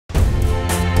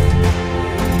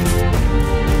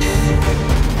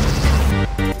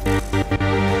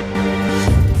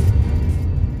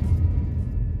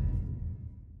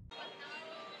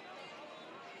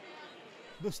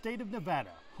The state of Nevada,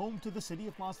 home to the city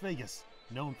of Las Vegas,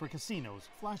 known for casinos,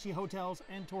 flashy hotels,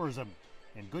 and tourism.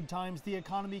 In good times, the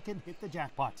economy can hit the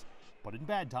jackpot. But in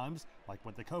bad times, like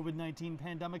when the Covid-19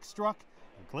 pandemic struck,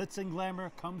 the glitz and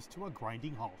glamour comes to a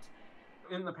grinding halt.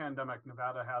 In the pandemic,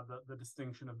 Nevada had the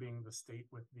distinction of being the state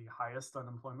with the highest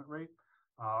unemployment rate.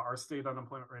 Our state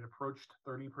unemployment rate approached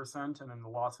 30%, and in the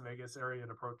Las Vegas area, it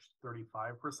approached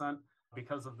 35%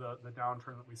 because of the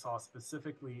downturn that we saw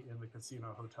specifically in the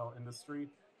casino hotel industry,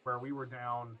 where we were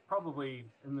down probably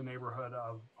in the neighborhood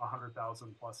of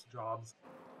 100,000 plus jobs.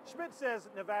 Schmidt says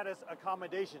Nevada's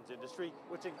accommodations industry,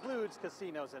 which includes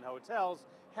casinos and hotels,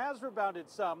 has rebounded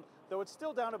some, though it's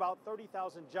still down about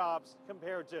 30,000 jobs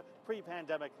compared to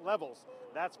pre-pandemic levels.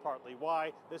 That's partly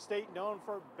why the state known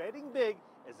for betting big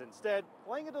is instead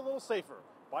playing it a little safer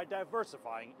by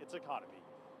diversifying its economy.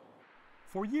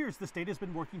 For years, the state has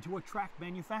been working to attract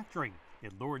manufacturing.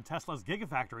 It lured Tesla's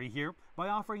Gigafactory here by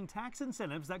offering tax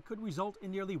incentives that could result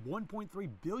in nearly $1.3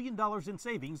 billion in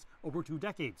savings over 2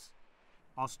 decades.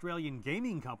 Australian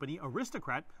gaming company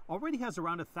Aristocrat already has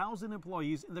around 1,000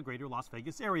 employees in the greater Las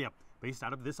Vegas area, based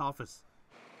out of this office.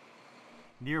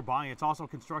 Nearby, it's also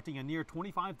constructing a near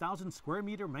 25,000 square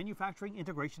meter manufacturing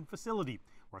integration facility,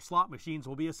 where slot machines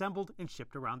will be assembled and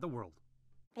shipped around the world.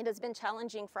 It has been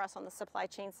challenging for us on the supply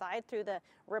chain side through the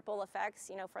ripple effects,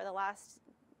 for the last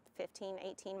 15,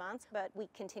 18 months, but we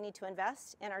continue to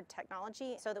invest in our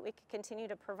technology so that we can continue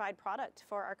to provide product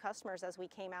for our customers as we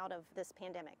came out of this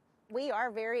pandemic. We are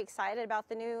very excited about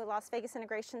the new Las Vegas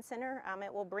Integration Center.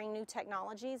 It will bring new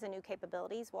technologies and new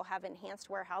capabilities. We'll have enhanced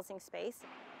warehousing space.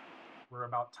 We're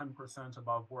about 10%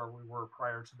 above where we were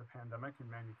prior to the pandemic in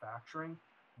manufacturing.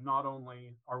 Not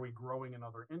only are we growing in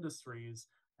other industries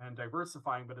and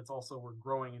diversifying, but it's also we're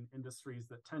growing in industries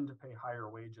that tend to pay higher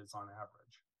wages on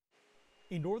average.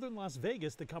 In northern Las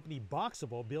Vegas, the company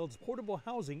Boxable builds portable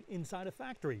housing inside a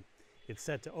factory. It's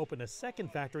set to open a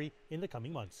second factory in the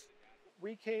coming months.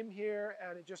 We came here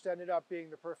and it just ended up being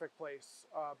the perfect place.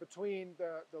 Between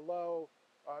the low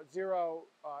zero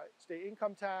state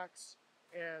income tax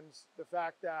and the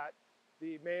fact that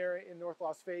the mayor in North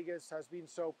Las Vegas has been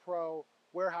so pro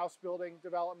warehouse building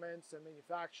developments and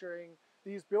manufacturing.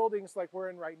 These buildings like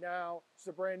we're in right now, it's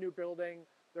a brand new building.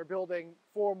 They're building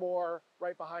 4 more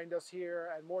right behind us here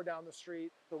and more down the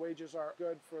street. The wages are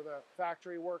good for the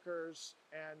factory workers,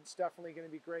 and it's definitely going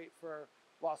to be great for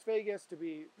Las Vegas to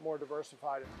be more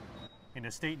diversified. In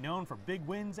a state known for big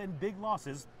wins and big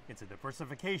losses, it's a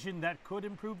diversification that could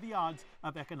improve the odds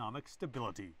of economic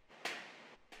stability.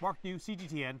 Mark New,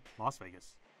 CGTN, Las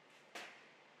Vegas.